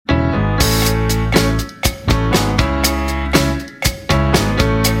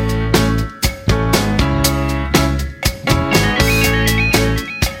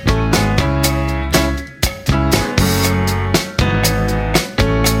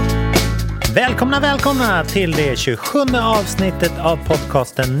Välkomna till det 27:e avsnittet av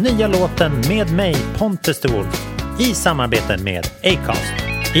podcasten Nya låten med mig, Pontus de Wolf, i samarbete med Acast.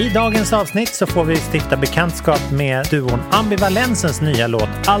 I dagens avsnitt så får vi stifta bekantskap med duon Ambivalensens nya låt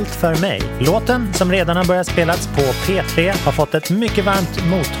Allt för mig. Låten, som redan har börjat spelas på P3, har fått ett mycket varmt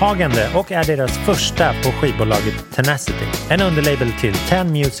mottagande och är deras första på skivbolaget Tenacity, en underlabel till 10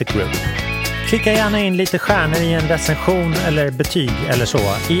 Music Group. Klicka gärna in lite stjärnor i en recension eller betyg eller så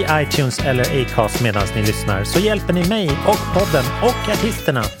i iTunes eller Acast medan ni lyssnar, så hjälper ni mig och podden och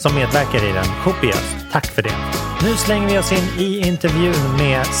artisterna som medverkar i den kopiöst. Tack för det. Nu slänger vi oss in i intervjun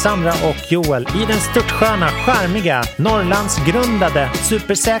med Sandra och Joel i den störtsköna, charmiga, Norrlandsgrundade,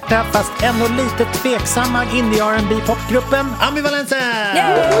 supersäkra fast ändå lite tveksamma indie R&B-popgruppen Ambivalensen!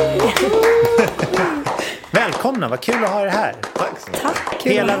 Välkomna, vad kul att ha er här. Tack.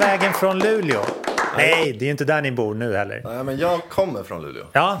 Hela vägen från Luleå. Nej, det är inte där ni bor nu heller. Nej, men jag kommer från Luleå.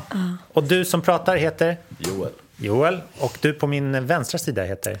 Ja, och du som pratar heter? Joel. Och du på min vänstra sida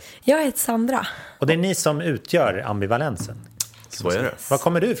heter? Jag heter Sandra. Och det är ni som utgör Ambivalensen. Så är det. Var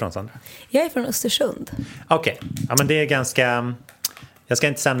kommer du ifrån, Sandra? Jag är från Östersund. Okej, ja, men det är ganska, jag ska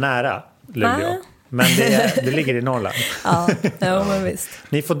inte säga nära Luleå. Men det ligger i Norrland. Ja, men visst.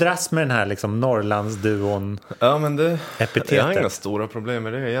 Ni får dras med den här liksom Norrlandsduon. Ja, men epitetet. jag har inga stora problem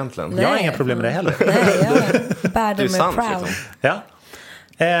med det egentligen. Nej. Jag har inga problem med det heller. Nej, jag bär Det är det med sant proud. liksom. Ja.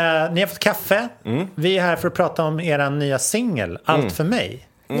 Ni har fått kaffe. Vi är här för att prata om er nya singel, Allt för mig.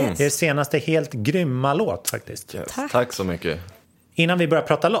 Er senaste helt grymma låt faktiskt. Yes. Tack så mycket. Innan vi börjar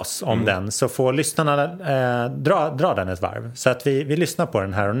prata loss om den så får lyssnarna dra den ett varv. Så att vi lyssnar på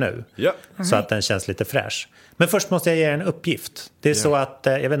den här och nu. Ja. Så att den känns lite fräsch. Men först måste jag ge er en uppgift. Det är så att,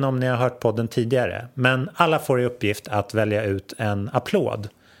 jag vet inte om ni har hört podden tidigare, men alla får i uppgift att välja ut en applåd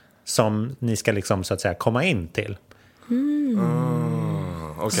som ni ska liksom så att säga komma in till.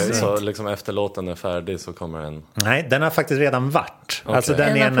 Okej, så liksom efter låten är färdig så kommer en... Nej, den har faktiskt redan varit. Okay. Alltså,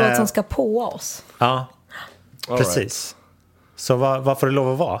 den En applåd som ska på oss. Ja, precis. Right. Så vad får det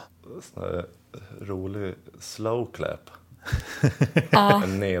lov att vara? Rolig slow clap.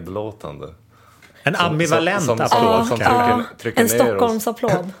 En nedlåtande. En ambivalent som applåd. som trycker En ner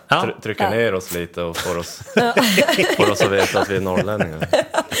Stockholmsapplåd. Ja. Trycker ner oss lite och får oss att veta att vi är norrlänningar.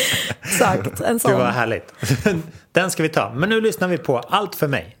 Exakt, en Gud sån. vad härligt. Den ska vi ta. Men nu lyssnar vi på Allt för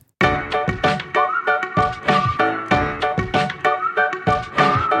mig.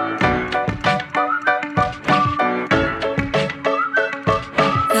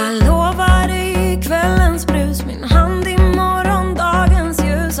 Jag lovar dig kvällens brus, min hand i morgondagens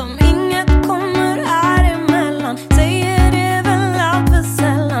ljus. Om inget kommer här emellan, säger det väl allt för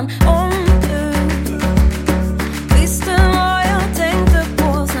sällan. Om du visste vad jag tänkte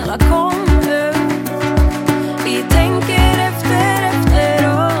på, snälla kom ut. Vi tänker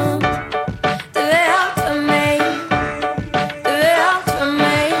efteråt. Du är allt för mig. Du är allt för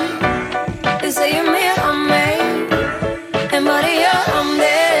mig. Du säger mer om mig än vad det gör om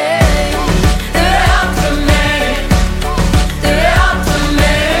dig. Du är allt för mig. Du är allt för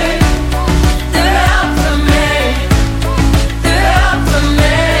mig. Du är allt för mig. Du är allt för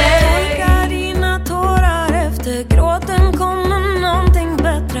mig. Torka dina tårar, efter gråten kommer någonting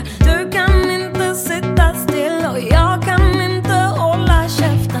bättre. Du kan inte sitta still och jag kan inte hålla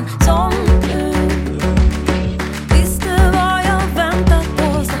käften som du. Visste vad jag väntat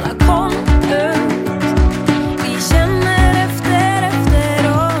på, snälla kom ut. Vi känner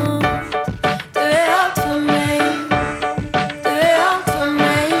efteråt. Du är allt för mig. Du är allt för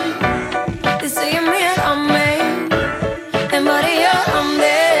mig. Det säger mer om mig än vad det gör om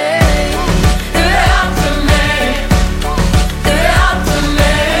dig. Du är allt för mig. Du är allt för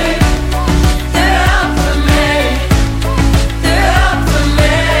mig. Du är allt för mig. Du är allt för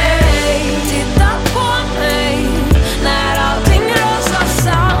mig. Titta på mig när allting rasar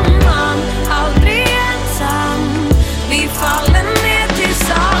samman. Aldrig ensam, vi faller ner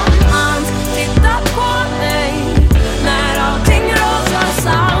tillsammans. Titta på mig när allting rasar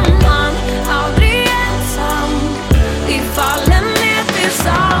samman. Aldrig ensam, vi faller ner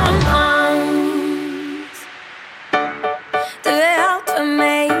tillsammans. Du är allt för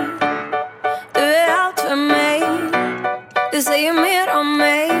mig. Du är allt för mig. Du säger mer om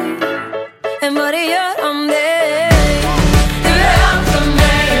mig än vad det gör om dig. Du är allt för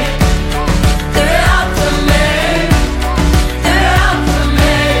mig. Du är allt för mig. Du är allt för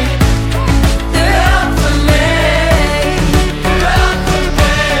mig. Du är allt för mig. Du är allt för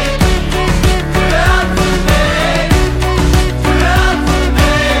mig. Du är allt för mig. Du är allt för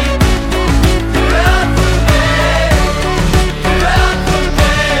mig. Du är allt för mig. Du är allt för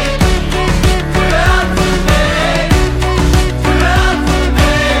mig. Du är allt för mig. Du är allt för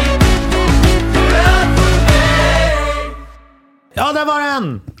mig. Ja, där var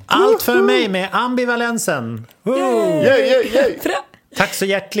den! Allt för mig med Ambivalensen. Yay. Tack så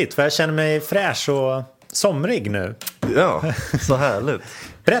hjärtligt, för jag känner mig fräsch och somrig nu. Ja, så härligt.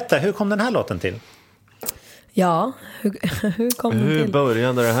 Berätta, hur kom den här låten till? Ja, hur kom den Hur till?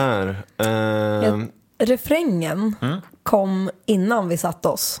 började det här? Refrängen kom innan vi satte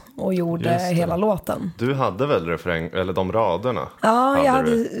oss och gjorde Just det. hela låten. Du hade väl refräng, eller de raderna? Ja, jag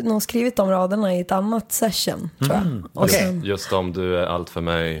du? hade nog skrivit de raderna i ett annat session, tror jag. Och Okej. sen, Just om du är allt för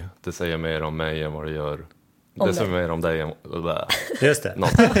mig, det säger mer om mig än vad det gör. Om Det säger dig. mer om dig än... Just det.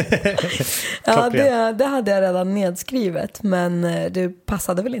 Något. ja, det hade jag redan nedskrivet, men det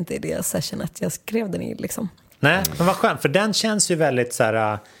passade väl inte i det sessionet jag skrev den i liksom. Nej, men vad skönt, för den känns ju väldigt så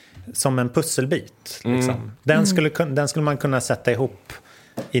här, som en pusselbit. Liksom. Den skulle man kunna sätta ihop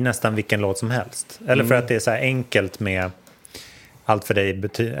i nästan vilken låt som helst. Eller för att det är så här enkelt med allt för dig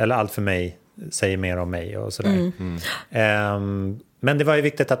eller allt för mig säger mer om mig och sådär. Men det var ju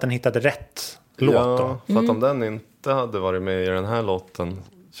viktigt att den hittade rätt låt då. Ja, för att om den inte hade varit med i den här låten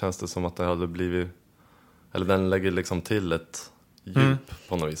känns det som att det hade blivit... Eller den lägger liksom till ett djup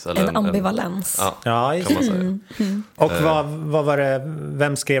på något vis. Eller En ambivalens. Ja, just kan man säga. Och vad var det,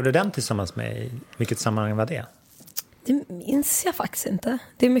 vem skrev du den tillsammans med? I vilket sammanhang var det? Det minns jag faktiskt inte.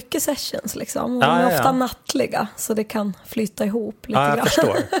 Det är mycket sessions liksom. Och Ja, de är ja. ofta nattliga, så det kan flyta ihop lite Ja, jag grann.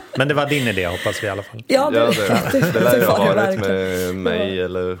 förstår. Men det var din idé, hoppas vi i alla fall. Ja, det lär ju ha var det varit verkligen. med mig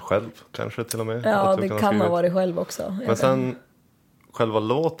eller själv kanske till och med. Ja, Att du det ha kan ha skrivit. varit själv också. Men sen själva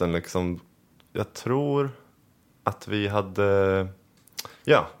låten liksom, jag tror att vi hade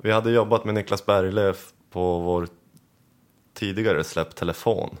jobbat med Niklas Berglöf på vår tidigare släppt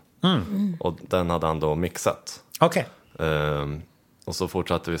Telefon. Och den hade han då mixat. Okej. Och så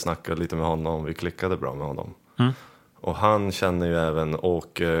fortsatte vi snacka lite med honom, vi klickade bra med honom. Och han känner ju även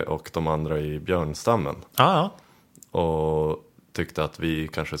Åke och de andra i Björnstammen. Ja. Och tyckte att vi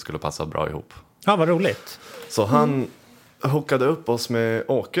kanske skulle passa bra ihop. Ja, vad roligt. Så han hookade upp oss med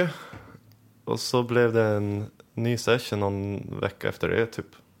Åke. Och så blev det en ny session någon vecka efter det typ.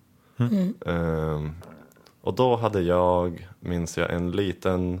 Och då hade jag, minns jag, en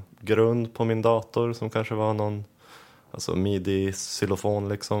liten grund på min dator som kanske var någon midi-xylofon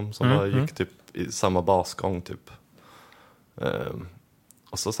liksom. Som gick typ i samma basgång typ.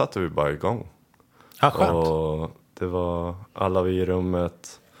 Och så satte vi bara igång. Ja, skönt. Och det var alla vi i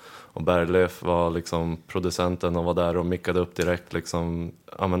rummet. Och Berglöf var liksom producenten och var där och mickade upp direkt liksom.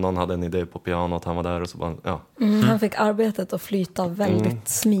 Ja, men någon hade en idé på pianot, han var där och så bara, ja. Han fick arbetet att flyta väldigt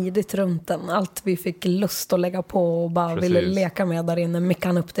smidigt runt den. Allt vi fick lust att lägga på och bara ville leka med där inne mickade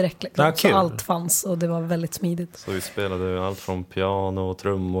han upp direkt liksom. Ja, kul. Så allt fanns och det var väldigt smidigt. Så vi spelade allt från piano och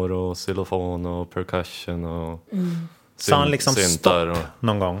trummor och xylofon och percussion och Sa han liksom syntar stopp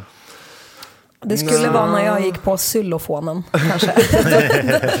någon gång? Det skulle vara när jag gick på xylofonen kanske.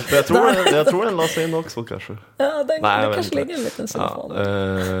 Jag tror den la sig in också kanske. Ja, det jag kanske vet ligger en liten xylofon.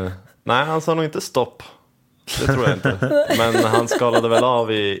 Nej, han sa nog inte stopp. Det tror jag inte. Men han skalade väl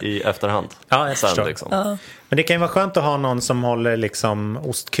av i efterhand. Ja, jag sen, förstår. liksom. Men det kan ju vara skönt att ha någon som håller liksom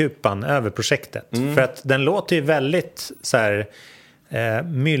ostkupan över projektet. För att den låter ju väldigt så här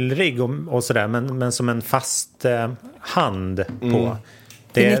myllrig och sådär. Men som en fast hand på.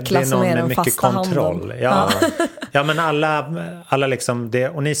 Det är Niklas som är den mycket fasta kontroll. handen. Ja, men alla liksom det,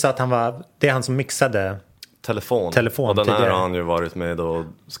 och ni sa att det är han som mixade telefon Och den här tidigare. har han ju varit med och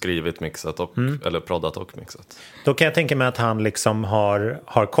skrivit, mixat och, eller proddat och mixat. Då kan jag tänka mig att han liksom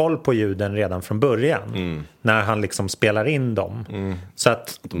har koll på ljuden redan från början. När han liksom spelar in dem. Så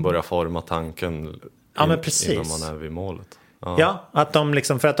att De börjar forma tanken men precis. innan man är vid målet. Ja, att de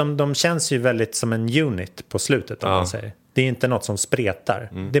liksom, för att de känns ju väldigt som en unit på slutet om man säger. Det är inte något som spretar.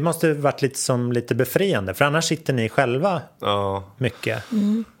 Det måste varit lite befriande, för annars sitter ni själva mycket.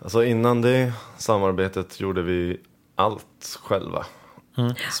 Alltså innan det samarbetet gjorde vi allt själva.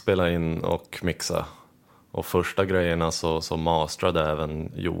 Spela in och mixa. Och första grejerna så masterade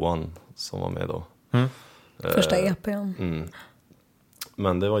även Johan som var med då. Första EP:n.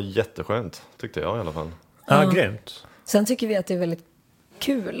 Men det var jätteskönt, tyckte jag i alla fall. Ja, grymt. Sen tycker vi att det är väldigt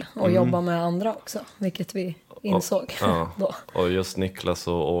kul att jobba med andra också, vilket vi insåg då. Och just Niklas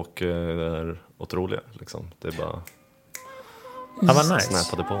och Åke är otroliga liksom. Det är bara Ja, vad nice.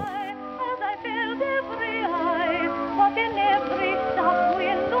 snäppade på.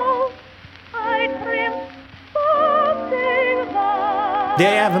 Det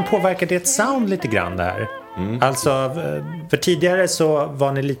har även påverkat ert sound lite grann det här. Alltså, för tidigare så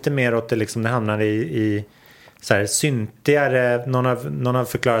var ni lite mer åt det liksom, det hamnade i så här syntigare, någon har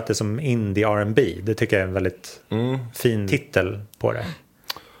förklarat det som indie R&B. Det tycker jag är en väldigt fin titel på det.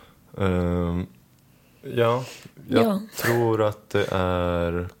 Ja, jag tror att det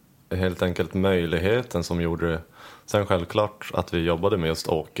är helt enkelt möjligheten som gjorde det. Sen självklart att vi jobbade med just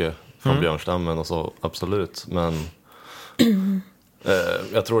Åke från Björnstammen och så, absolut. Men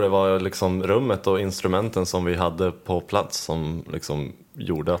jag tror det var liksom rummet och instrumenten som vi hade på plats som liksom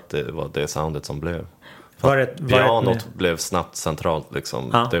gjorde att det var det soundet som blev. Pianot blev snabbt centralt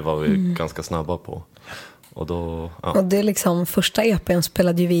liksom. Det var vi ganska snabba på. Och då, och det är liksom första EP:n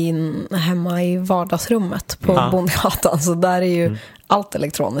spelade ju vi in hemma i vardagsrummet på Bondgatan, så där är ju allt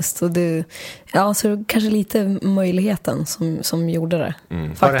elektroniskt, så det, så kanske lite möjligheten som gjorde det.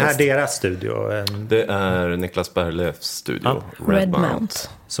 Var det här deras studio? Det är Niklas Berglöfs studio, Redmount.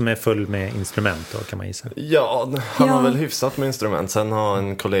 Som är full med instrument då, kan man gissa. Ja, han har väl hyfsat med instrument. Sen har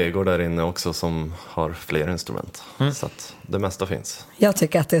en kollegor där inne också som har fler instrument. Så att det mesta finns. Jag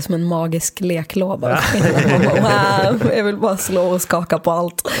tycker att det är som en magisk leklåda. Jag vill bara slå och skaka på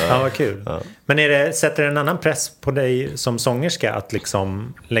allt. Ja, vad kul. Ja. Men sätter det en annan press på dig som sångerska att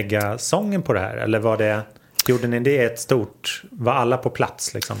liksom lägga sången på det här? Eller gjorde ni det ett stort, var alla på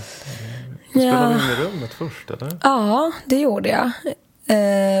plats liksom? Spelade du in i rummet först, eller? Ja, det gjorde jag.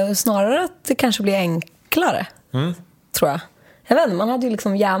 Snarare att det kanske blir enklare, tror jag. Jag vet inte, man hade ju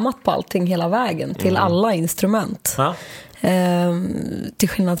liksom jämmat på allting hela vägen till alla instrument. Till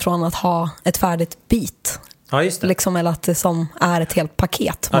skillnad från att ha ett färdigt beat. Ja, just det. Liksom, eller att det som är ett helt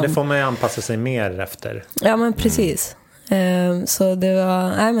paket. Ja, det får man ju anpassa sig mer efter. Ja, men precis. Så det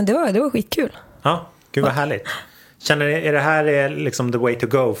var skitkul. Ja, gud vad härligt. Känner ni, är det här liksom the way to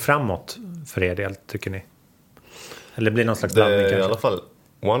go framåt för er del, tycker ni? Eller blir det någon slags blandning kanske? Det är i alla fall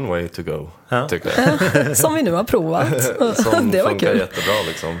one way to go, tycker jag. Som vi nu har provat. Som det var funkar kul. Jättebra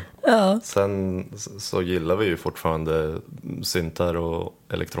liksom. Ja. Sen så gillar vi ju fortfarande syntar och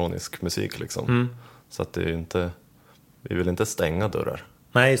elektronisk musik liksom. Så att det är ju inte, vi vill inte stänga dörrar.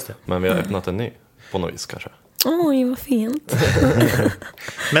 Nej, just det. Men vi har öppnat en ny på noise kanske. Oj, vad fint.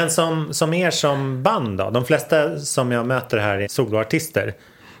 Men som er som band då, de flesta som jag möter här är soloartister.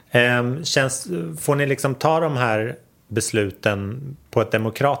 Får ni liksom ta de här besluten på ett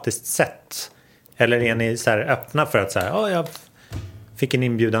demokratiskt sätt? Eller är ni så här öppna för att säga, jag fick en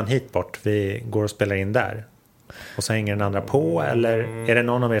inbjudan hit bort, vi går och spelar in där? Och så hänger den andra på? Eller är det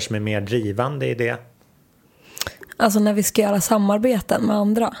någon av er som är mer drivande i det? Alltså när vi ska göra samarbeten med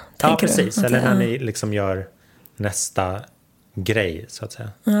andra. Ja, precis. Eller när ni liksom gör nästa grej, så att säga.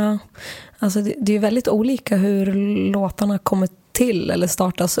 Ja, alltså det är väldigt olika hur låtarna kommer till eller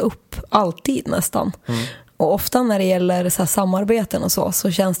startas upp. Alltid nästan. Och ofta när det gäller så här samarbeten och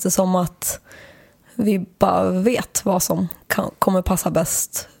så känns det som att vi bara vet vad som kommer passa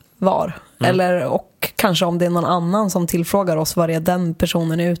bäst var. Och kanske om det är någon annan som tillfrågar oss vad det är den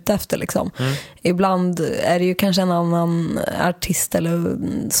personen är ute efter liksom. Ibland är det ju kanske en annan artist eller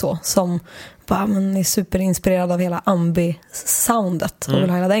så som bara är superinspirerad av hela ambi-soundet och vill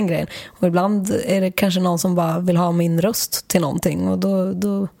ha hela den grejen. Och ibland är det kanske någon som bara vill ha min röst till någonting, och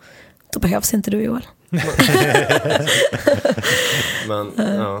då behövs inte du, Joel.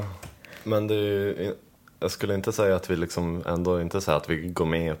 Men det är ju, jag skulle inte säga att vi liksom ändå inte säga att vi går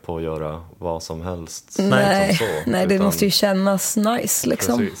med på att göra vad som helst. Nej, utan det måste ju kännas nice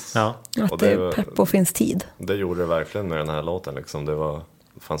liksom. Precis. Ja. Att det är pepp och finns tid. Det gjorde det verkligen med den här låten liksom. Det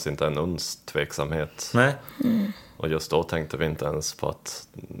fanns inte en uns tveksamhet. Nej. Och just då tänkte vi inte ens på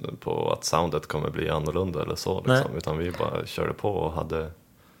att soundet kommer bli annorlunda eller så liksom. Utan vi bara körde på och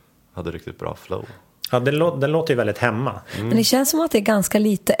hade riktigt bra flow. Ja, den låter ju väldigt hemma. Men det känns som att det är ganska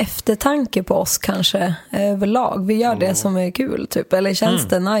lite eftertanke på oss kanske överlag. Vi gör det som är kul typ. Eller känns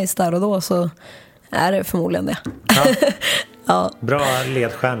det nice där och då, så är det förmodligen det. Ja. Ja. Bra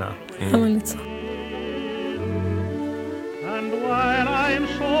ledstjärna. Ja, men lite så. And while I'm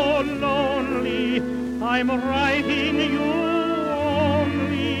so lonely, I'm writing you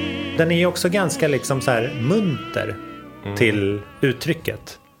only. Den är ju också ganska liksom så här munter till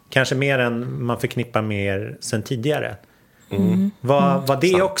uttrycket. Kanske mer än man förknippar med er sen tidigare. Var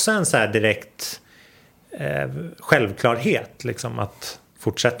det också en så här direkt självklarhet liksom, att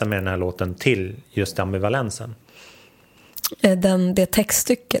fortsätta med den här låten till just Ambivalensen? Det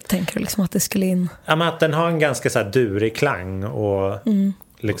textstycket, tänker du liksom att det skulle in? Ja, men att den har en ganska så här durig klang och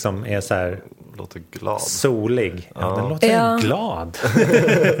liksom är så här låter glad. Solig. Ja, den låter glad.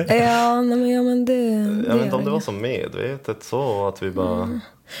 men det... Jag vet inte om det var så medvetet så att vi bara...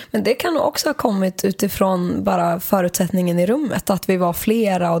 Men det kan nog också ha kommit utifrån bara förutsättningen i rummet. Att vi var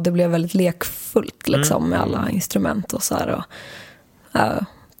flera och det blev väldigt lekfullt liksom, med alla instrument och så här. Och,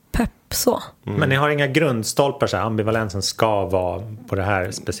 pepp så. Men ni har inga grundstolpar så här, ambivalensen ska vara på det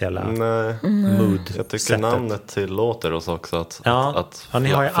här speciella mood. Jag tycker sättet. namnet tillåter oss också att ni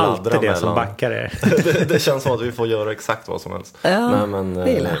har ju alltid det som backar er. det känns som att vi får göra exakt vad som helst. Ja, men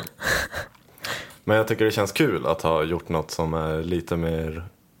det gillar jag. Men jag tycker det känns kul att ha gjort något som är lite mer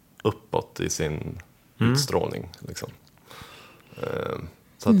uppåt i sin utstrålning. Liksom.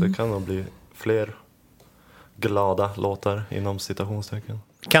 Så att det kan nog bli fler glada låtar inom citationstecken.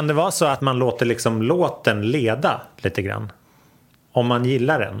 Kan det vara så att man låter liksom låten leda lite grann? Om man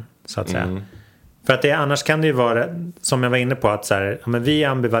gillar den, så att säga. För att annars kan det ju vara, som jag var inne på, att så här, men vi är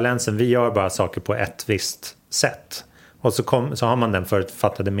ambivalensen, vi gör bara saker på ett visst sätt. Och så har man den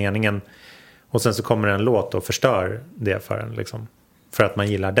förutfattade meningen. Och sen så kommer en låt och förstör det för en, liksom. För att man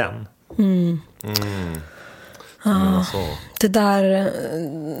gillar den. Det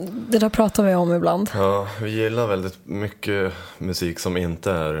där pratar vi om ibland. Ja, vi gillar väldigt mycket musik som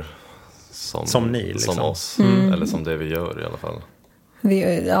inte är som ni, liksom. Som oss. Eller som det vi gör i alla fall. Vi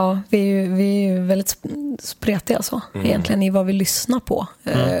är ju väldigt spretiga så, egentligen i vad vi lyssnar på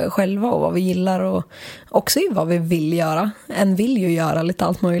själva och vad vi gillar och också i vad vi vill göra. En vill ju göra lite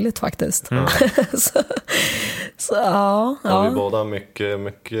allt möjligt faktiskt. så ja. Vi båda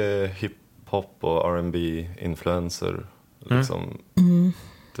mycket hiphop och R&B-influencer. Liksom.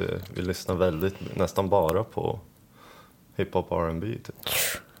 Vi lyssnar nästan bara på hiphop och R&B. Typ.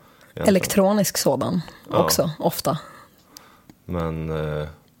 Elektronisk sådan också, ofta.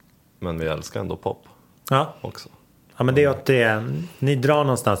 Men vi älskar ändå pop också. Ja, men det är att ni drar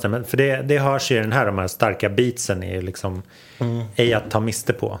någonstans där, för det hörs ju de här starka beatsen är ju liksom ej att ta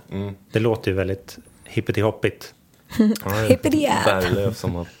miste på. Det låter ju väldigt hippity-hoppigt. Hippity-app. Berglöf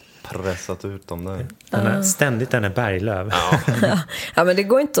som har pressat ut dem där. Ständigt den här Berglöf. Ja, men det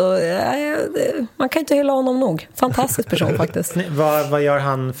går inte att, man kan inte hylla honom nog. Fantastisk person faktiskt. Vad gör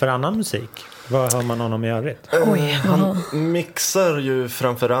han för annan musik? Vad hör man honom i övrigt? Han mixar ju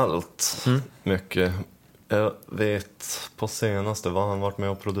framförallt mycket. Jag vet på senaste vad han varit med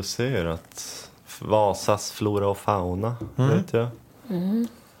och producerat. Vasas Flora och Fauna, vet jag.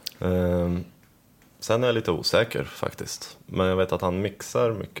 Sen är jag lite osäker faktiskt. Men jag vet att han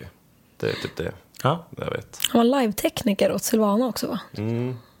mixar mycket. Det är typ det jag vet. Han var live-tekniker åt Silvana också, va?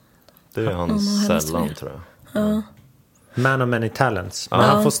 Det är han sällan, tror jag. Ja. Man of many talents. Men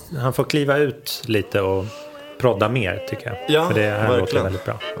han får kliva ut lite och prodda mer, tycker jag. Ja, för det här låter verkligen. väldigt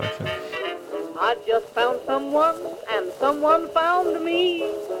bra. Verkligen. I just found someone and someone found me.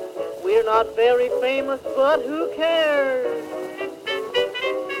 We're not very famous, but who cares?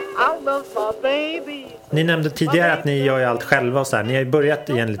 I love my baby. Ni nämnde tidigare att ni gör ju allt själva och så här. Ni har ju börjat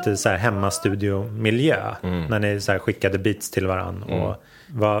i en lite så här hemmastudio-miljö när ni så här skickade beats till varann. Och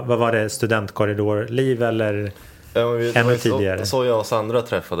vad var det, studentkorridorliv eller ännu tidigare? Så jag och Sandra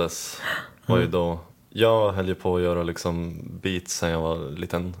träffades var ju då. Jag höll ju på att göra liksom beats sen jag var en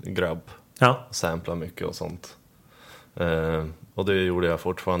liten grabb. Ja. Sampla mycket och sånt. Och det gjorde jag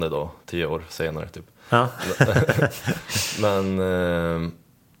fortfarande då 10 år senare typ. Ja. Men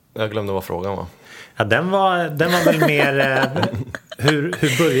jag glömde vad frågan var. Ja, den var väl mer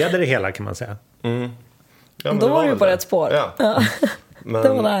hur började det hela, kan man säga. Ja, Då var du på rätt spår. Ja. Men, det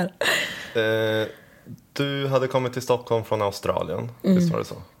var där. Du hade kommit till Stockholm från Australien. Visst var det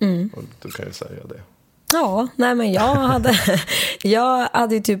så? Och du kan ju säga det. Ja, nej men jag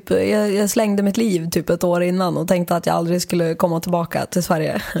hade ju typ, jag slängde mitt liv typ ett år innan och tänkte att jag aldrig skulle komma tillbaka till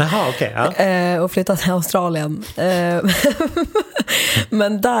Sverige. Jaha, okej. Och flytta till Australien.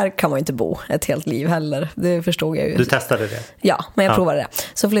 Men där kan man inte bo ett helt liv heller, det förstod jag ju. Du testade det? Ja, men jag provade det.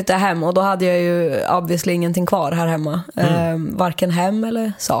 Så flyttade jag hem och då hade jag ju obviously ingenting kvar här hemma. Varken hem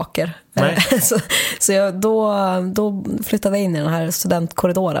eller saker. Så jag, då flyttade jag in i den här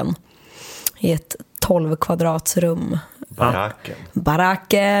studentkorridoren i ett 12 kvadratsrum.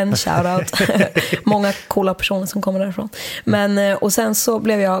 Baracken, shoutout. Många coola personer som kommer därifrån. Men, och sen så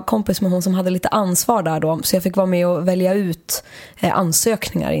blev jag kompis med hon som hade lite ansvar där då. Så jag fick vara med och välja ut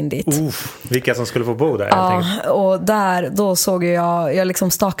ansökningar in dit. Vilka som skulle få bo där? Ja, och då såg jag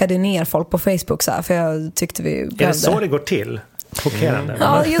liksom stakade ner folk på Facebook så här, för jag tyckte vi behövde. Är det så det går till? Chockerande.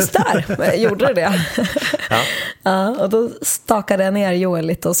 Ja, just där gjorde det. Ja, och då stakade jag ner Joel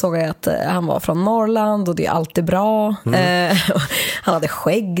lite och såg jag att han var från Norrland och det är alltid bra. Han hade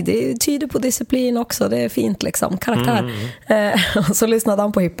skägg, det tyder på disciplin också, det är fint liksom, karaktär. Och så lyssnade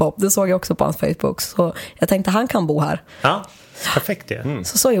han på hiphop, det såg jag också på hans Facebook, så jag tänkte han kan bo här. Ja, perfekt det.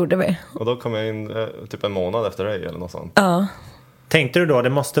 Så gjorde vi. Och då kom jag in typ en månad efter dig eller något sånt. Ja. Tänkte du då, det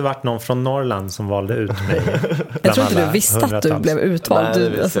måste varit någon från Norrland som valde ut mig? Jag tror inte du visste att du blev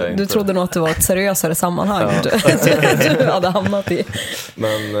utvald. Nej, du trodde nog att det var ett seriösare sammanhang du hade hamnat i.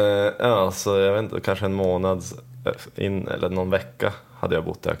 Men ja, så jag vet inte, kanske en månad in eller någon vecka hade jag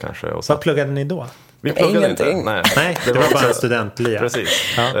bott där kanske. Och så. Vad pluggade ni då? Vi pluggade Ingenting. inte. Nej, det var bara en studentlya.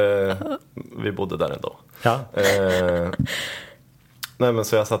 Precis. Ja. Vi bodde där ändå. Ja. Nej, men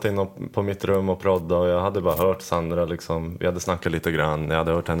så jag satt in på mitt rum och proddade och jag hade bara hört Sandra liksom, vi hade snackat lite grann, jag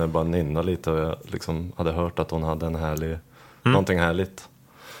hade hört henne bara nynna lite och jag liksom hade hört att hon hade en härlig, någonting härligt.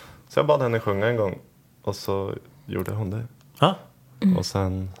 Så jag bad henne sjunga en gång och så gjorde hon det. Ja. Och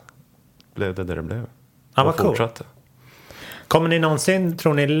sen blev det det blev. Ja, och vad cool. fortsatte. Kommer ni någonsin,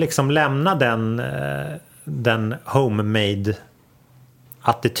 tror ni, liksom lämna den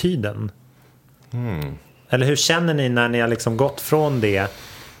homemade-attityden? Eller hur känner ni när ni har liksom gått från det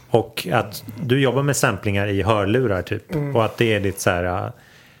och att du jobbar med samplingar i hörlurar typ och att det är ditt, så här,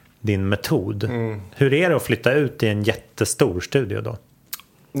 din metod? Hur är det att flytta ut i en jättestor studio då?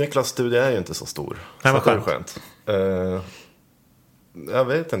 Niklas studio är ju inte så stor. Nej, så vad det är skönt. Jag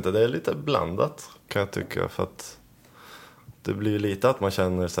vet inte, det är lite blandat kan jag tycka, för att det blir lite att man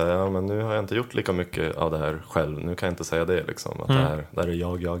känner så här, ja men nu har jag inte gjort lika mycket av det här själv, nu kan jag inte säga det liksom, att det här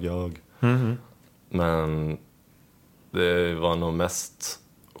är jag. Men det var nog mest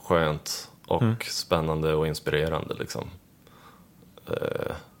skönt och spännande och inspirerande liksom.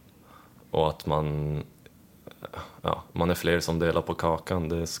 Och att man är fler som delar på kakan,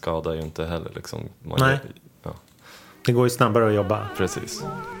 det skadar ju inte heller liksom. Nej. Det går ju snabbare att jobba. Precis.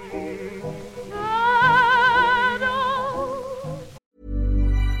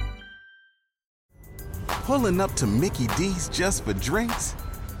 Pulling up to Mickey D's just for drinks?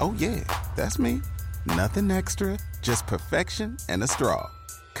 Oh yeah, that's me. Nothing extra, just perfection and a straw.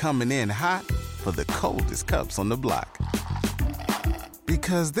 Coming in hot for the coldest cups on the block.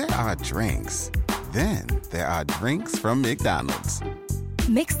 Because there are drinks. Then there are drinks from McDonald's.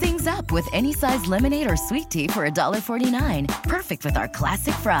 Mix things up with any size lemonade or sweet tea for $1.49. Perfect with our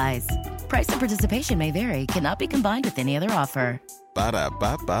classic fries. Price and participation may vary. Cannot be combined with any other offer.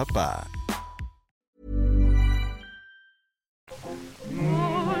 Ba-da-ba-ba-ba.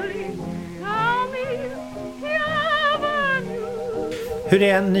 Hur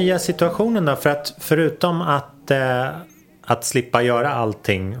är den nya situationen då? För att förutom att slippa göra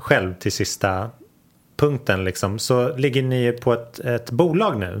allting själv till sista punkten liksom, så ligger ni på ett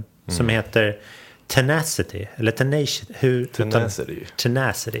bolag nu som heter Tenacity eller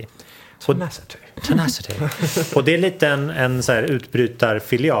Tenacity. Och det är lite en så här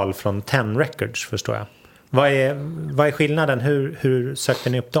utbrytarfilial från 10 Records, förstår jag. Vad är skillnaden? Hur sökte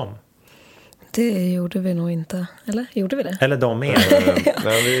ni upp dem? Det gjorde vi nog inte. Eller gjorde vi det? Eller de är.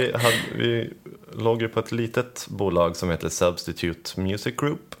 Nej, vi låg ju på ett litet bolag som heter Substitute Music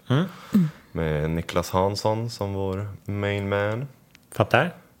Group. Med Niklas Hansson som vår main man.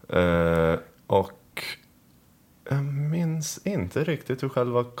 Fattar? Och jag minns inte riktigt hur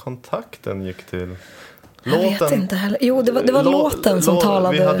själva kontakten gick till. Jag vet inte heller. Jo, det var låten som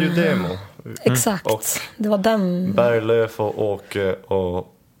talade. Vi hade ju demo. Exakt. Och det var den. Berglöf och Åke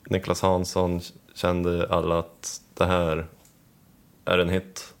och Niklas Hansson kände alla att det här är en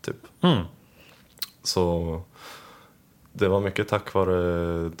hit typ. Så det var mycket tack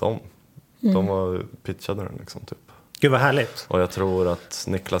vare dem. De var pitchade den liksom typ. Gud vad härligt. Och jag tror att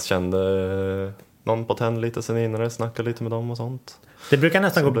Niklas kände någon på 10 lite sen innan, snackade lite med dem och sånt. Det brukar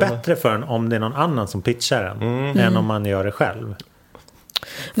nästan gå bättre för en om det är någon annan som pitchar den än om man gör det själv.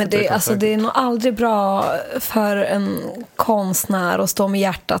 Men det är nog aldrig bra för en konstnär att stå med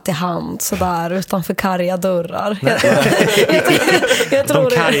hjärtat i hand sådär utanför karga dörrar. Jag tror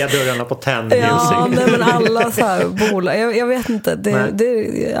de karga dörrarna på 10 Music. Ja, men alla så här bolag. Jag vet inte.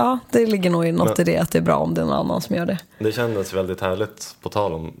 Det ligger nog i något i det att det är bra om det är någon annan som gör det. Det kändes väldigt härligt på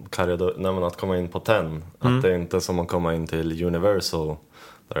tal om karga dörrar, att komma in på 10. Att det är inte som att komma in till Universal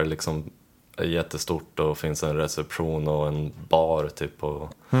där det liksom är jättestort och finns en reception och en bar typ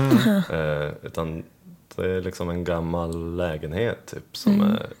utan det är liksom en gammal lägenhet typ som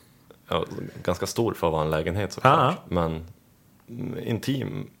är ganska stor för att vara en lägenhet såklart, men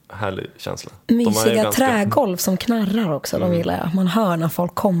intim, härlig känsla. Mysiga trägolv som knarrar också, de gillar jag. Man hör när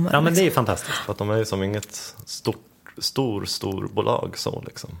folk kommer. Ja, men det är fantastiskt. För att de är ju som inget stor bolag så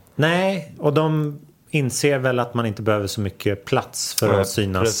liksom. Nej, och de inser väl att man inte behöver så mycket plats för att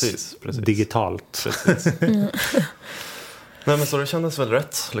synas precis. digitalt. Precis. Nej, men så det kändes väl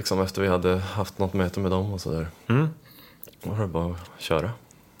rätt liksom, efter vi hade haft något möte med dem och sådär. Då var det bara att köra.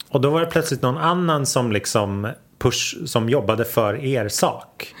 Och då var det plötsligt någon annan som liksom som jobbade för er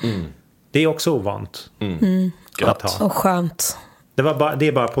sak. Det är också ovant. Och skönt. Det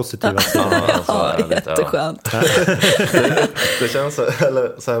är bara positiva sidor. Ja, jätteskönt. Det känns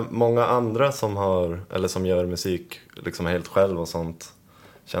eller så här, många andra som har eller som gör musik liksom helt själv och sånt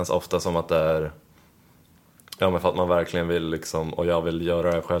känns ofta som att det är men för att man verkligen vill liksom, och jag vill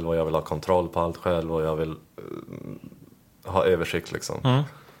göra det själv och jag vill ha kontroll på allt själv och jag vill ha översikt liksom.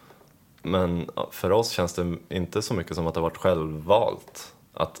 Men för oss känns det inte så mycket som att det har varit självvalt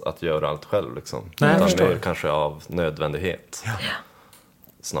att göra allt själv liksom. Nej, utan mer kanske av nödvändighet.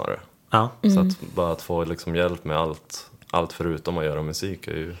 Snarare. Ja. Så att bara att få liksom hjälp med allt förutom att göra musik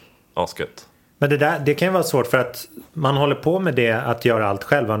är ju asgött. Men det kan ju vara svårt för att man håller på med det att göra allt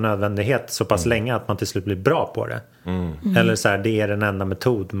själv av nödvändighet så pass länge att man till slut blir bra på det. Eller så här, det är den enda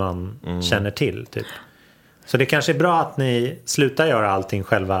metod man känner till typ. Så det kanske är bra att ni slutar göra allting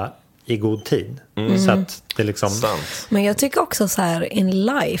själva i god tid. Så att det liksom... Sant. Men jag tycker också så här in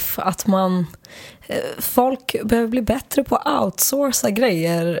life att folk behöver bli bättre på att outsourca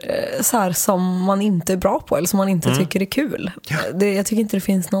grejer så här, som man inte är bra på eller som man inte tycker är kul. Jag tycker inte det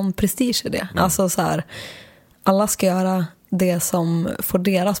finns någon prestige i det. Alltså så här, alla ska göra det som får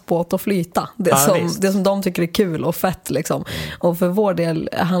deras båt att flyta. Det som de tycker är kul och fett liksom. Och för vår del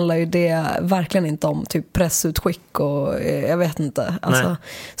handlar ju det verkligen inte om typ pressutskick och jag vet inte. Alltså,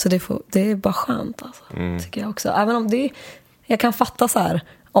 så det är bara skönt alltså, tycker jag också. Även om jag kan fatta så här,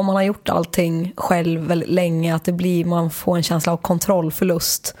 om man har gjort allting själv väldigt länge att man får en känsla av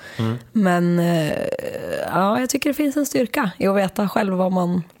kontrollförlust. Men jag tycker det finns en styrka i att veta själv vad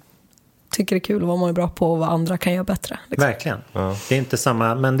man tycker är kul och vad man är bra på och vad andra kan göra bättre. Liksom. Verkligen. Ja. Det är inte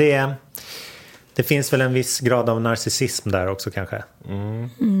samma, men det finns väl en viss grad av narcissism där också kanske.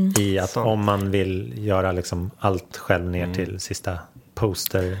 I att om man vill göra liksom allt själv ner till sista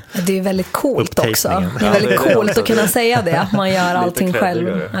poster. Det är väldigt coolt också. Det är väldigt coolt att kunna säga det. Att man gör allting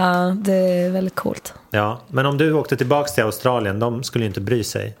själv. Ja, det är väldigt coolt. Ja, men om du åkte tillbaka till Australien, de skulle ju inte bry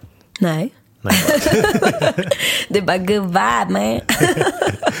sig. Nej. Det är bara goodbye, man.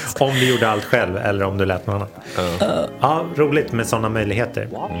 Om du gjorde allt själv eller om du lät någon annan. Ja, roligt med sådana möjligheter.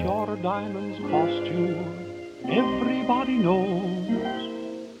 What your diamonds cost you, everybody knows.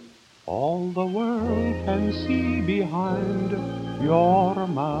 All the world can see behind your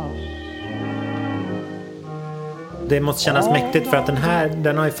mask. Det måste kännas mäktigt för att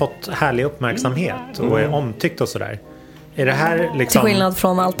den har ju fått härlig uppmärksamhet och är omtyckt och sådär. Är det här liksom... Till skillnad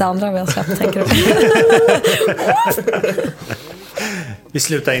från allt det andra vi har släppt, tänker du? Vi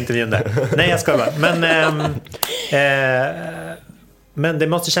slutar intervjun där. Nej, jag ska bara. Men det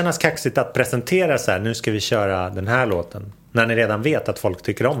måste kännas kaxigt att presentera så här, nu ska vi köra den här låten. När ni redan vet att folk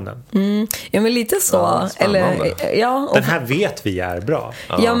tycker om den. Ja, men lite så. Den här vet vi är bra.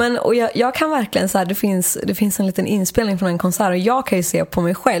 Ja, men och jag kan verkligen så här, det finns en liten inspelning från en konsert och jag kan ju se på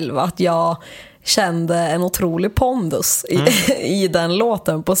mig själv att jag kände en otrolig pondus i den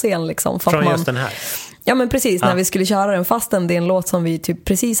låten på scen liksom. Från just den här? Ja, men precis, när vi skulle köra den, fastän det är en låt som vi typ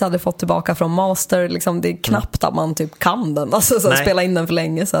precis hade fått tillbaka från master, liksom, det är knappt att man typ kan den, alltså så spela in den för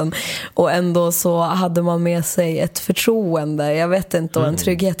länge sedan, och ändå så hade man med sig ett förtroende, jag vet inte, och en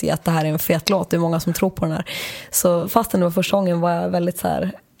trygghet i att det här är en fet låt, det är många som tror på den här, så fastän det var första gången var jag väldigt så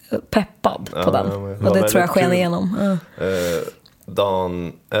här peppad på den, och det tror jag sken igenom.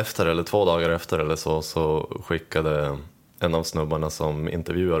 Dagen efter eller 2 dagar efter eller så skickade en av snubbarna som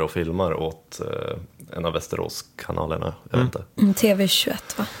intervjuar och filmar åt en av Västerås-kanalerna, jag vet inte. TV21,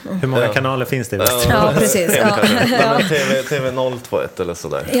 va? Hur många kanaler finns det i Västerås? Ja, precis. TV 021 eller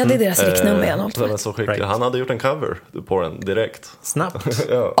sådär. Ja, det är deras riktnummer. Så han hade gjort en cover på den direkt. Snabbt.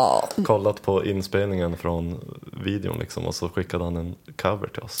 Kollat på inspelningen från videon liksom, och så skickade han en cover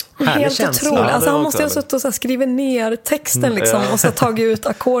till oss. Helt otroligt. Alltså, han måste ju ha suttit och så skrivit ner texten liksom, och så tagit ut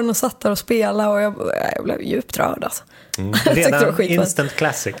ackorden och satt där och spela, och jag blev djupt rörd alltså. Redan instant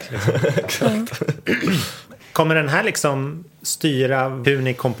classic liksom. Kommer den här liksom styra hur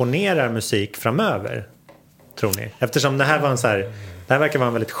ni komponerar musik framöver, tror ni? Eftersom det här var det här verkar vara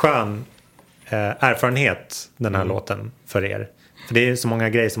en väldigt skön erfarenhet, den här låten för er. För det är så många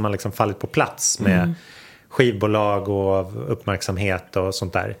grejer som har liksom fallit på plats med skivbolag och uppmärksamhet och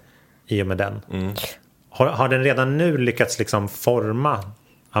sånt där i och med den. Har den redan nu lyckats liksom forma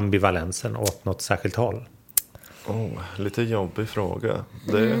ambivalensen åt något särskilt håll? Lite jobbig fråga.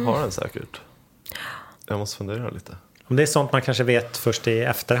 Det har den säkert. Jag måste fundera lite. Om det är sånt man kanske vet först i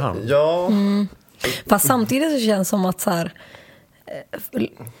efterhand. Ja. Fast samtidigt så känns det som att så här,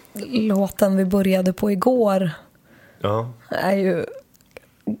 låten vi började på igår är ju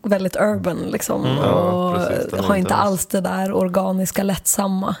väldigt urban liksom, och har inte alls det där organiska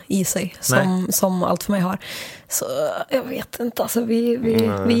lättsamma i sig som allt för mig har. Så jag vet inte, alltså vi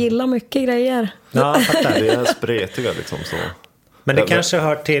gillar mycket grejer. Ja, det är spretiga liksom så. Men det kanske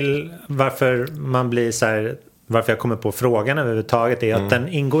hör till varför man blir så här, varför jag kommer på frågan överhuvudtaget är att den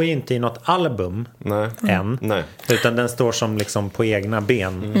ingår ju inte i något album än. Nej. Utan den står som liksom på egna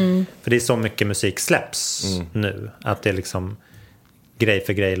ben. För det är så mycket musik släpps nu. Att det är liksom grej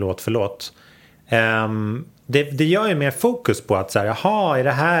för grej, låt för låt. Det gör ju mer fokus på att så här, jaha, är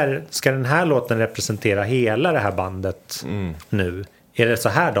det här, ska den här låten representera hela det här bandet nu? Är det så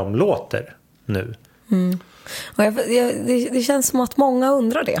här de låter nu? Och det känns som att många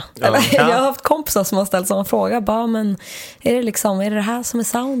undrar det. Eller, jag har haft kompisar som har ställt samma fråga. Bara, men är det här som är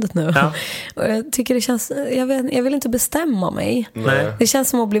soundet nu? Ja. Och jag tycker det känns... Jag vill inte bestämma mig. Nej. Det känns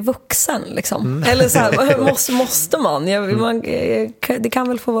som att bli vuxen. Liksom. Eller så här, måste man? Det kan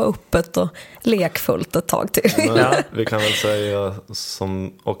väl få vara öppet och lekfullt ett tag till. Vi kan väl säga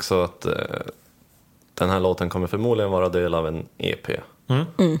som också att den här låten kommer förmodligen vara del av en EP.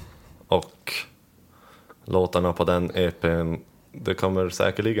 Och låtarna på den EPn, det kommer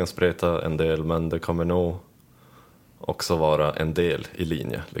säkerligen spreta en del, men det kommer nog också vara en del i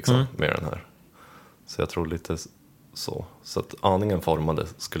linje liksom, med den här. Så jag tror lite så att aningen formade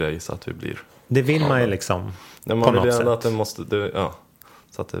skulle jag gissa att vi blir. Det vill man ju liksom man vill gärna att det måste,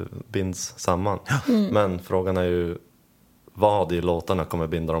 så att det binds samman. Men frågan är ju vad i låtarna kommer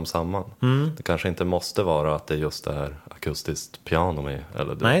binda dem samman. Det kanske inte måste vara att det är just det här akustiskt piano med,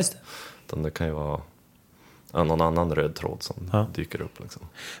 eller det. Nej, just det. Utan det kan ju vara någon annan röd tråd som dyker upp liksom.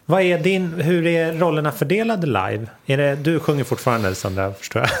 Vad är hur är rollerna fördelade live? Är det, du sjunger fortfarande, Sandra,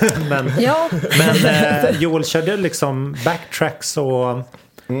 förstår jag. Men Joel, kör du liksom backtracks och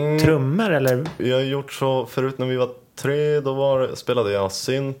trummor eller? Jag har gjort så förut när vi var 3, då spelade jag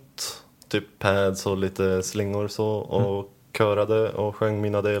synt, typ pads och lite slingor så, och körade och sjöng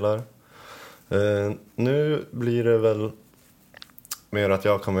mina delar. Nu blir det väl mer att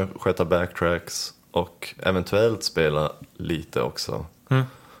jag kommer sköta backtracks och eventuellt spela lite också.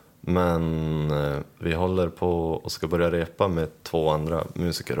 Men vi håller på och ska börja repa med 2 andra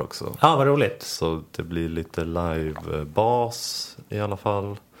musiker också. Ja, vad roligt. Så det blir lite live-bas i alla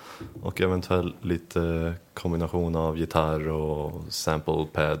fall. Och eventuellt lite kombination av gitarr och sample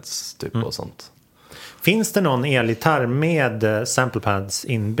pads typ och sånt. Finns det någon elgitarr med sample pads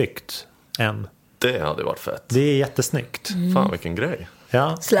inbyggt än? Det hade varit fett. Det är jättesnyggt. Fan, vilken grej.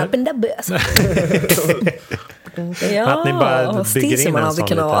 Ja. Slapp in the bus. Att ni bara bygger in en sån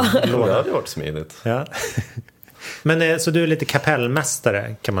liten låda. Det hade varit smidigt. Ja. Men så du är lite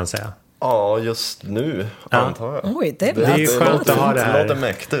kapellmästare, kan man säga? Ja, just nu antar jag. Oj, det är ju skönt att ha det här. Det låter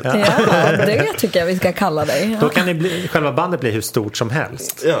mäktigt. Ja, det tycker jag vi ska kalla dig. Då kan själva bandet bli hur stort som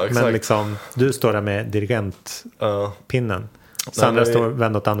helst. Ja, exakt. Men liksom, du står där med dirigentpinnen. Sandra står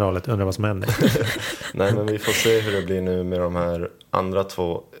vänd åt andra hållet, undrar vad som händer. Nej, men vi får se hur det blir nu med de här andra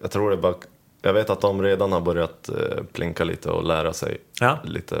 2. Jag tror det bara... Jag vet att de redan har börjat plinka lite och lära sig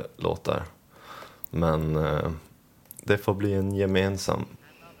lite låtar. Men det får bli en gemensam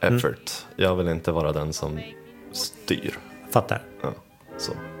effort. Jag vill inte vara den som styr. Fattar. Ja,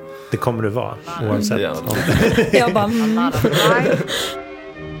 så. Det kommer du vara, oavsett. Ja. Jag bara...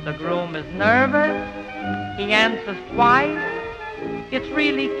 The groom is nervous. He answers twice. It's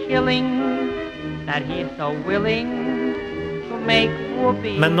really killing that he's so willing to make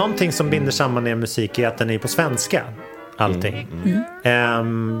whoopee. Men någonting som binder samman er musik är att den är på svenska. Allting.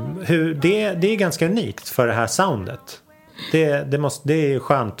 Det är ganska unikt för det här soundet. Det är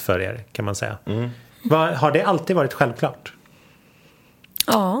skönt för er, kan man säga. Har det alltid varit självklart?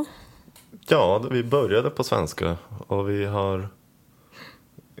 Ja. Ja, vi började på svenska. Och vi har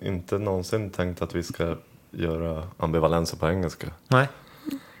inte någonsin tänkt att vi ska göra ambivalensen på engelska. Nej.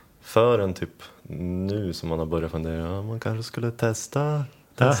 Förrän typ nu som man har börjat fundera, man kanske skulle testa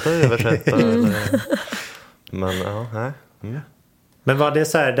översätta. Men nej. Men var det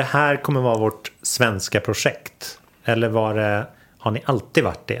så här, det här kommer vara vårt svenska projekt? Eller har ni alltid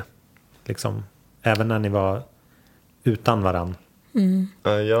varit det? Liksom, även när ni var utan varann?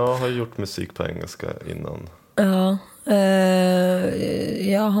 Jag har gjort musik på engelska innan. Ja,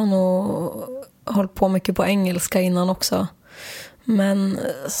 jag har nog hållit på mycket på engelska innan också. Men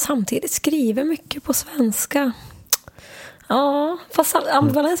samtidigt skriver mycket på svenska. Ja, fast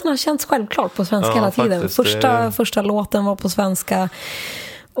ambivalensen har känts självklart på svenska hela tiden. Första låten var på svenska.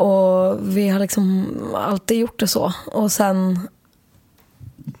 Och vi har liksom alltid gjort det så. Och sen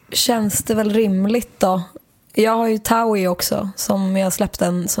känns det väl rimligt då. Jag har ju Taui också, som jag släppte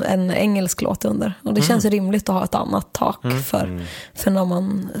en engelsk låt under. Och det känns rimligt att ha ett annat tak för när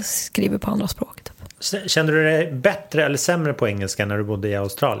man skriver på andra språk. Typ. Kände du dig bättre eller sämre på engelska när du bodde i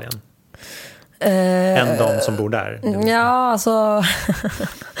Australien? Än de som bor där? Ja, alltså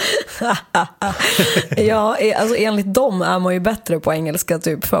Ja, alltså enligt dem är man ju bättre på engelska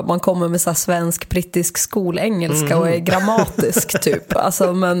typ, för att man kommer med så här svensk, brittisk skolengelska och är grammatisk typ.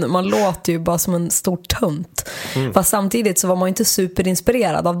 Alltså, men man låter ju bara som en stor tönt. Fast samtidigt så var man ju inte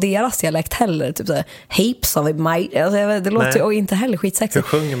superinspirerad av deras dialekt heller. Typ såhär, heaps of it mate. Alltså, det låter ju inte heller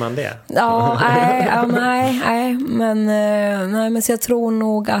skitsexigt. Hur sjunger man det? Ja, nej. Men så jag tror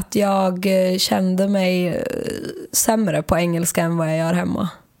nog att jag kände mig sämre på engelska än vad jag gör hemma.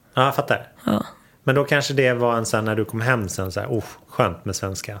 Ja, jag fattar. Ja. Men då kanske det var en sån när du kom hem sen så här, skönt med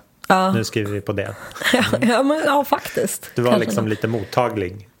svenska. Ja. Nu skriver vi på det. Ja, faktiskt. Du var kanske liksom lite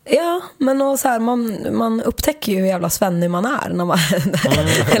mottaglig. Ja, men och så här, man upptäcker ju hur jävla svennig man är när man,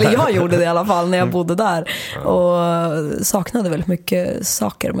 eller jag gjorde det i alla fall när jag bodde där och saknade väldigt mycket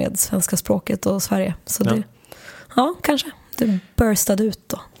saker med svenska språket och Sverige. Så det, kanske det burstade ut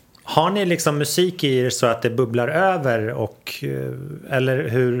då. Har ni liksom musik i er så att det bubblar över och eller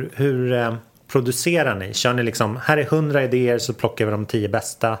hur producerar ni? Kör ni liksom, här är 100 idéer så plockar vi de 10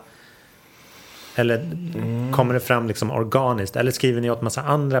 bästa? Eller kommer det fram liksom organiskt? Eller skriver ni åt massa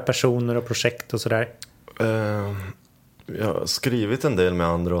andra personer och projekt och sådär? Jag har skrivit en del med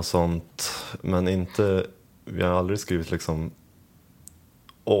andra och sånt. Men inte, vi har aldrig skrivit liksom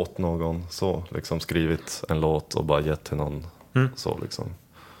åt någon så. Liksom skrivit en låt och bara gett till någon så liksom.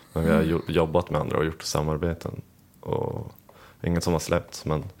 Men vi har jobbat med andra och gjort samarbeten. Och inget som har släppts,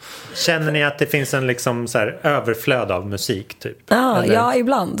 men... Känner ni att det finns en liksom så här överflöd av musik typ? Ja,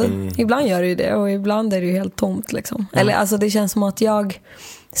 ibland. Ibland gör det ju det och ibland är det ju helt tomt liksom. Eller alltså det känns som att jag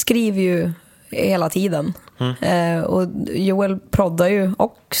skriver ju hela tiden. Och Joel proddar ju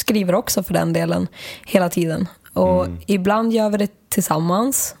och skriver också för den delen hela tiden. Och ibland gör vi det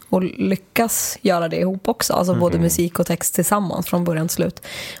tillsammans och lyckas göra det ihop också. Alltså både musik och text tillsammans från början till slut.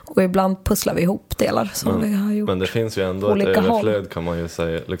 Och ibland pusslar vi ihop delar som vi har gjort. Men det finns ju ändå ett överflöd kan man ju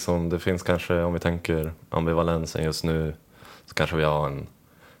säga. Liksom, det finns kanske, om vi tänker Ambivalensen just nu, så kanske vi har en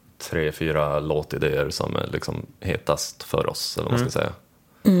 3-4 låtidéer som är liksom hetast för oss, eller vad man ska säga.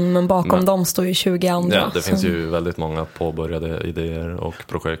 Men bakom dem står ju 20 andra. Ja, det finns ju väldigt många påbörjade idéer och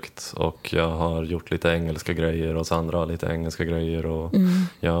projekt. Och jag har gjort lite engelska grejer och Sandra har lite engelska grejer. Och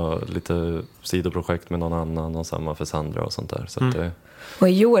jag har lite sidoprojekt med någon annan och samma för Sandra och sånt där. Så att det... Och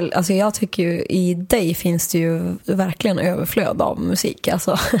Joel, alltså jag tycker ju i dig finns det ju verkligen överflöd av musik.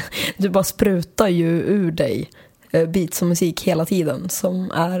 Alltså, du bara sprutar ju ur dig beats och musik hela tiden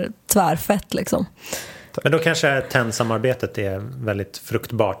som är tvärfett liksom. Men då kanske TEN-samarbetet är väldigt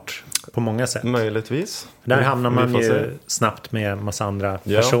fruktbart på många sätt. Möjligtvis. Där hamnar man ju snabbt med en massa andra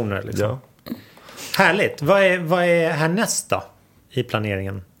personer. Liksom. Ja. Härligt. Vad är härnäst då i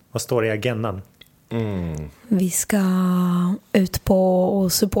planeringen? Vad står i agendan? Vi ska ut på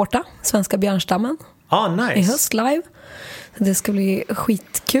och supporta svenska björnstammen. Nice. I höst live. Det ska bli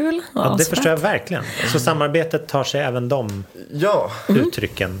skitkul. Ja, det förstår jag verkligen. Så samarbetet tar sig även de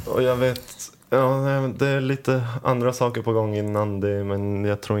uttrycken. Och jag vet... Ja, det är lite andra saker på gång innan det, men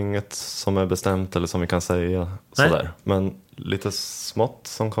jag tror inget som är bestämt eller som vi kan säga sådär. Men lite smått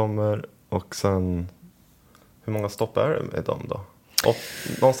som kommer och sen, hur många stopp är det med dem då?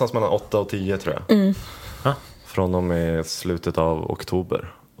 Någonstans mellan 8 och 10 tror jag. Från och med slutet av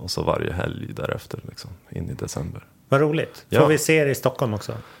oktober och så varje helg därefter liksom, in i december. Vad roligt. Får vi se det i Stockholm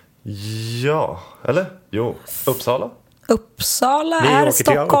också? Ja, eller? Jo, Uppsala är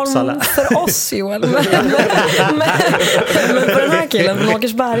Stockholm för oss, Joel. Men för den här killen från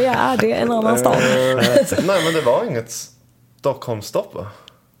Åkersberga är det en annan stad. Nej, men det var inget Stockholmsstopp va?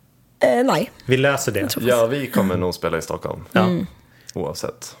 Nej. Vi löser det. Ja, vi kommer nog spela i Stockholm.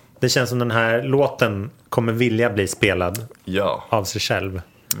 Oavsett. Det känns som den här låten kommer vilja bli spelad av sig själv.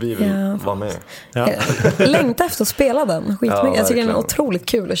 Vi vill vara med. Längta efter att spela den. Skitmycket. Jag tycker den är otroligt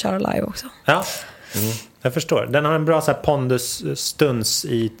kul att köra live också. Ja. Jag förstår. Den har en bra så här pondus-stuns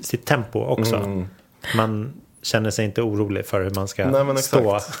i sitt tempo också. Man känner sig inte orolig för hur man ska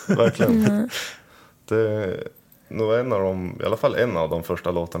stå. Verkligen. Det är nog i alla fall en av de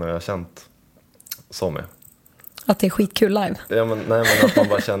första låtarna jag har känt så med. Att det är skitkul live. Ja, men att man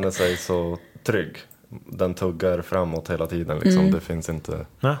bara känner sig så trygg. Den tuggar framåt hela tiden. Liksom. Det finns inte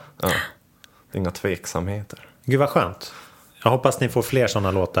inga tveksamheter. Gud vad skönt. Jag hoppas ni får fler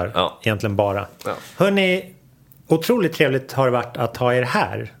sådana låtar. Egentligen bara. Hörrni, otroligt trevligt har det varit att ha er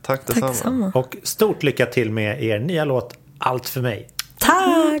här. Tack detsamma. Och stort lycka till med er nya låt Allt för mig.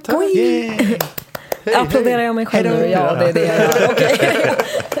 Tack! Applåderar jag mig själv nu? Ja, det är det jag gör. Okay.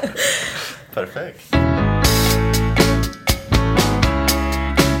 Perfekt.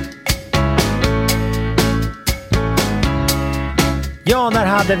 Ja, där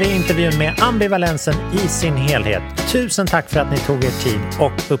hade vi intervjun med Ambivalensen i sin helhet. Tusen tack för att ni tog er tid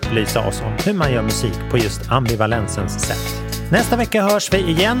och upplysa oss om hur man gör musik på just Ambivalensens sätt. Nästa vecka hörs vi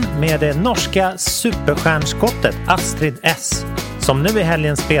igen med det norska superstjärnskottet Astrid S, som nu i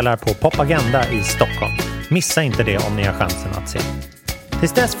helgen spelar på Popaganda i Stockholm. Missa inte det om ni har chansen att se.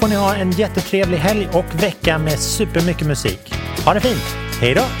 Tills dess får ni ha en jättetrevlig helg och vecka med supermycket musik. Ha det fint!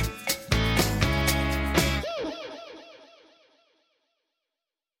 Hej då!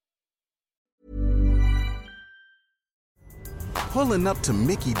 Pulling up to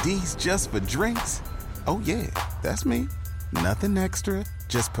Mickey D's just for drinks? Oh yeah, that's me. Nothing extra,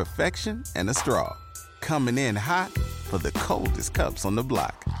 just perfection and a straw. Coming in hot for the coldest cups on the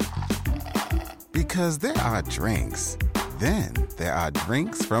block. Because there are drinks. Then there are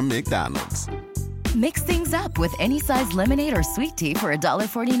drinks from McDonald's. Mix things up with any size lemonade or sweet tea for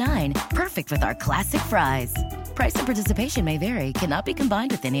 $1.49. Perfect with our classic fries. Price and participation may vary. Cannot be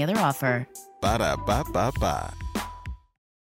combined with any other offer. Ba-da-ba-ba-ba.